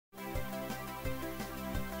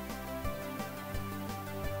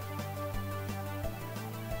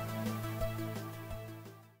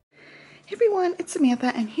Hey everyone, it's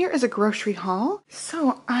Samantha and here is a grocery haul.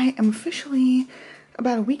 So I am officially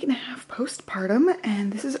about a week and a half postpartum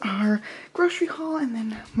and this is our grocery haul, and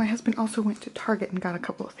then my husband also went to Target and got a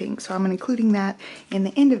couple of things. So I'm including that in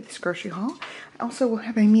the end of this grocery haul. I also will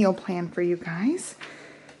have a meal plan for you guys.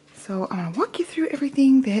 So I'm gonna walk you through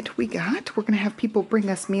everything that we got. We're gonna have people bring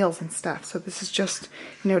us meals and stuff. So this is just,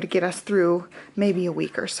 you know, to get us through maybe a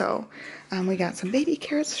week or so. We got some baby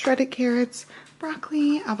carrots, shredded carrots,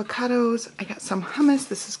 broccoli, avocados. I got some hummus.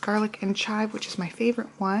 This is garlic and chive, which is my favorite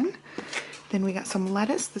one. Then we got some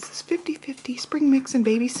lettuce. This is 50-50 spring mix and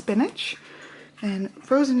baby spinach. And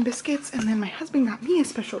frozen biscuits. And then my husband got me a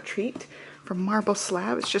special treat from Marble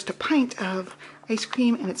Slab. It's just a pint of ice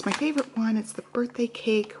cream, and it's my favorite one. It's the birthday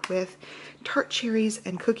cake with tart cherries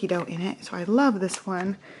and cookie dough in it. So I love this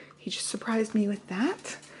one. He just surprised me with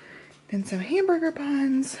that. Then some hamburger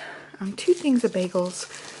buns, 2 things of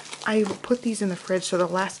bagels. I will put these in the fridge so they'll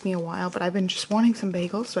last me a while, but I've been just wanting some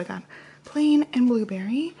bagels, so I got plain and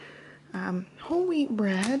blueberry, whole wheat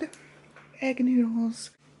bread, egg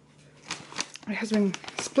noodles. My husband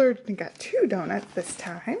splurged and got 2 donuts this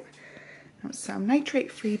time. Some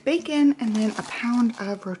nitrate-free bacon, and then a pound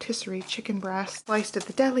of rotisserie chicken breast sliced at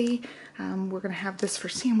the deli. We're gonna have this for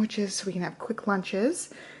sandwiches so we can have quick lunches.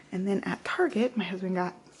 And then at Target, my husband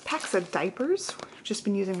got packs of diapers. I've just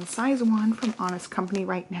been using the size 1 from Honest Company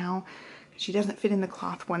right now. She doesn't fit in the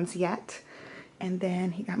cloth ones yet. And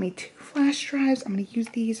then he got me 2 flash drives. I'm gonna use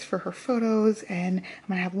these for her photos, and I'm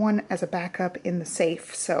gonna have one as a backup in the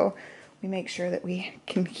safe, so we make sure that we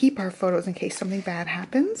can keep our photos in case something bad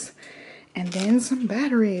happens. And then some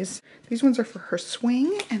batteries. These ones are for her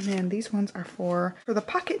swing, and then these ones are for the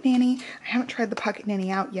Pocket Nanny. I haven't tried the Pocket Nanny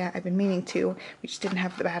out yet. I've been meaning to. We just didn't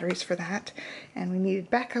have the batteries for that. And we needed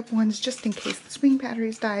backup ones just in case the swing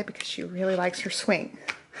batteries die, because she really likes her swing.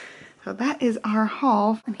 So that is our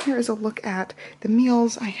haul. And here is a look at the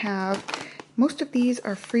meals I have. Most of these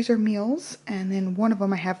are freezer meals, and then one of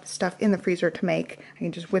them I have stuff in the freezer to make. I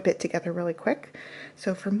can just whip it together really quick.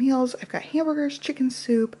 So for meals, I've got hamburgers, chicken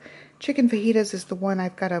soup, chicken fajitas is the one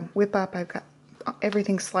I've got to whip up. I've got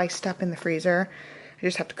everything sliced up in the freezer. I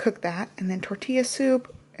just have to cook that. And then tortilla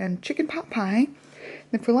soup and chicken pot pie.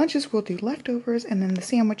 Then for lunches, we'll do leftovers, and then the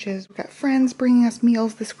sandwiches. We've got friends bringing us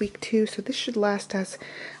meals this week too, so this should last us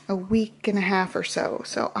a week and a half or so.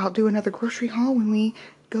 So I'll do another grocery haul when we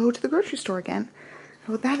go to the grocery store again.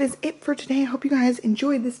 So that is it for today. I hope you guys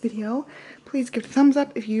enjoyed this video. Please give it a thumbs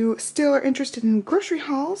up if you still are interested in grocery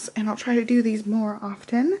hauls, and I'll try to do these more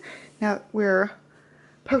often now that we're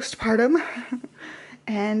postpartum.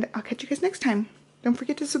 And I'll catch you guys next time. Don't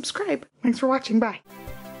forget to subscribe. Thanks for watching. Bye.